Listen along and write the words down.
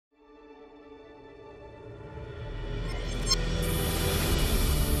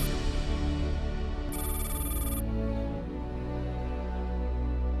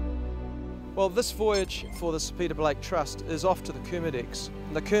Well, this voyage for the Sir Peter Blake Trust is off to the Kermadecs.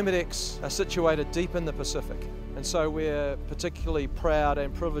 The Kermadecs are situated deep in the Pacific, and so we're particularly proud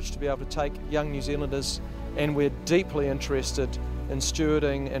and privileged to be able to take young New Zealanders, and we're deeply interested in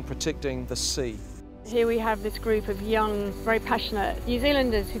stewarding and protecting the sea. Here we have this group of young, very passionate New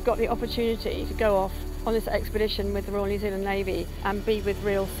Zealanders who've got the opportunity to go off on this expedition with the Royal New Zealand Navy and be with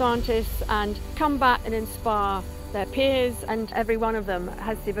real scientists and come back and inspire their peers, and every one of them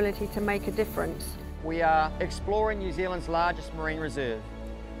has the ability to make a difference. We are exploring New Zealand's largest marine reserve.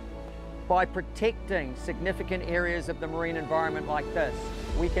 By protecting significant areas of the marine environment like this,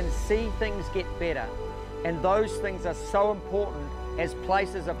 we can see things get better, and those things are so important as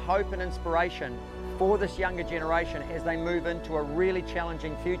places of hope and inspiration for this younger generation as they move into a really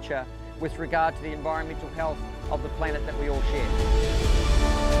challenging future with regard to the environmental health of the planet that we all share.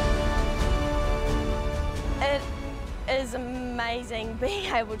 It is amazing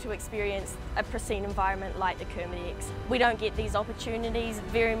being able to experience a pristine environment like the Kermadecs. We don't get these opportunities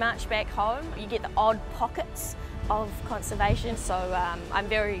very much back home. You get the odd pockets of conservation, so I'm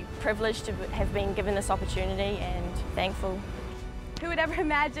very privileged to have been given this opportunity and thankful. Who would ever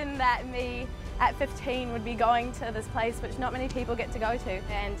imagine that me at 15 would be going to this place which not many people get to go to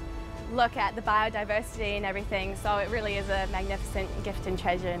and look at the biodiversity and everything, so it really is a magnificent gift and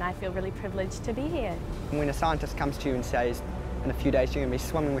treasure, and I feel really privileged to be here. When a scientist comes to you and says in a few days you're going to be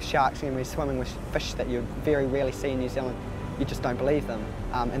swimming with sharks, you're going to be swimming with fish that you very rarely see in New Zealand, you just don't believe them.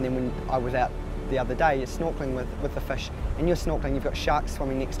 And then when I was out the other day, you're snorkeling with the fish, and you're snorkeling, you've got sharks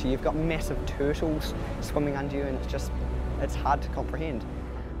swimming next to you, you've got massive turtles swimming under you, and it's hard to comprehend.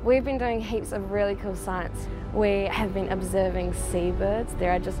 We've been doing heaps of really cool science. We have been observing seabirds.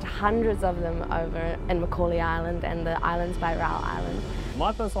 There are just hundreds of them over in Macaulay Island and the islands by Raoul Island.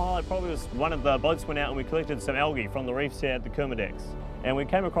 My personal highlight probably was one of the boats went out and we collected some algae from the reefs here at the Kermadecs. And we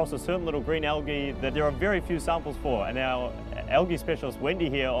came across a certain little green algae that there are very few samples for. And our algae specialist, Wendy,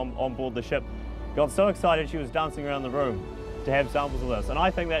 here on board the ship, got so excited she was dancing around the room to have samples of this. And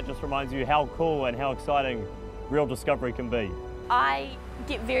I think that just reminds you how cool and how exciting real discovery can be. I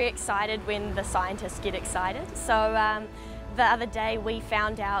get very excited when the scientists get excited. So the other day we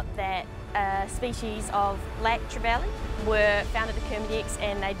found out that a species of black trevally were found at the Kermadecs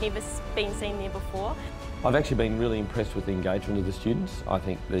and they'd never been seen there before. I've actually been really impressed with the engagement of the students. I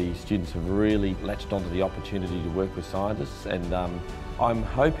think the students have really latched onto the opportunity to work with scientists, and I'm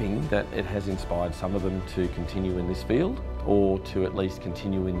hoping that it has inspired some of them to continue in this field, or to at least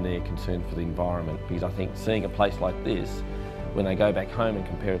continue in their concern for the environment, because I think seeing a place like this, when they go back home and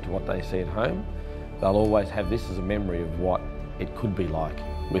compare it to what they see at home, they'll always have this as a memory of what it could be like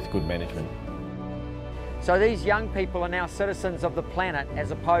with good management. So these young people are now citizens of the planet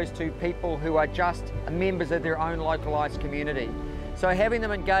as opposed to people who are just members of their own localised community. So having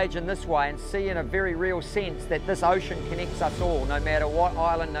them engage in this way and see in a very real sense that this ocean connects us all, no matter what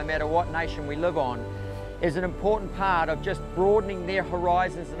island, no matter what nation we live on, is an important part of just broadening their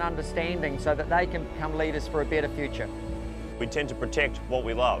horizons and understanding so that they can become leaders for a better future. We tend to protect what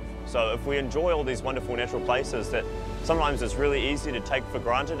we love. So if we enjoy all these wonderful natural places that sometimes it's really easy to take for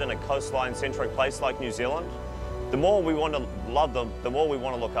granted in a coastline-centric place like New Zealand, the more we want to love them, the more we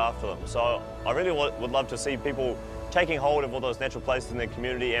want to look after them. So I really would love to see people taking hold of all those natural places in their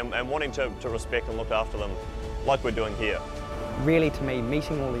community and wanting to respect and look after them like we're doing here. Really, to me,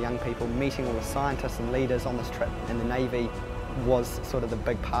 meeting all the young people, meeting all the scientists and leaders on this trip in the Navy was sort of the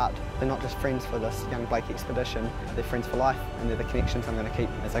big part. They're not just friends for this Young Blake expedition, they're friends for life, and they're the connections I'm going to keep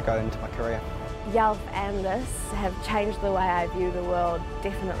as I go into my career. YALF and this have changed the way I view the world,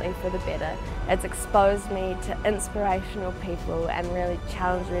 definitely for the better. It's exposed me to inspirational people and really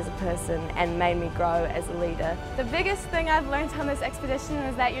challenged me as a person and made me grow as a leader. The biggest thing I've learned on this expedition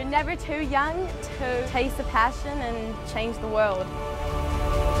is that you're never too young to chase a passion and change the world.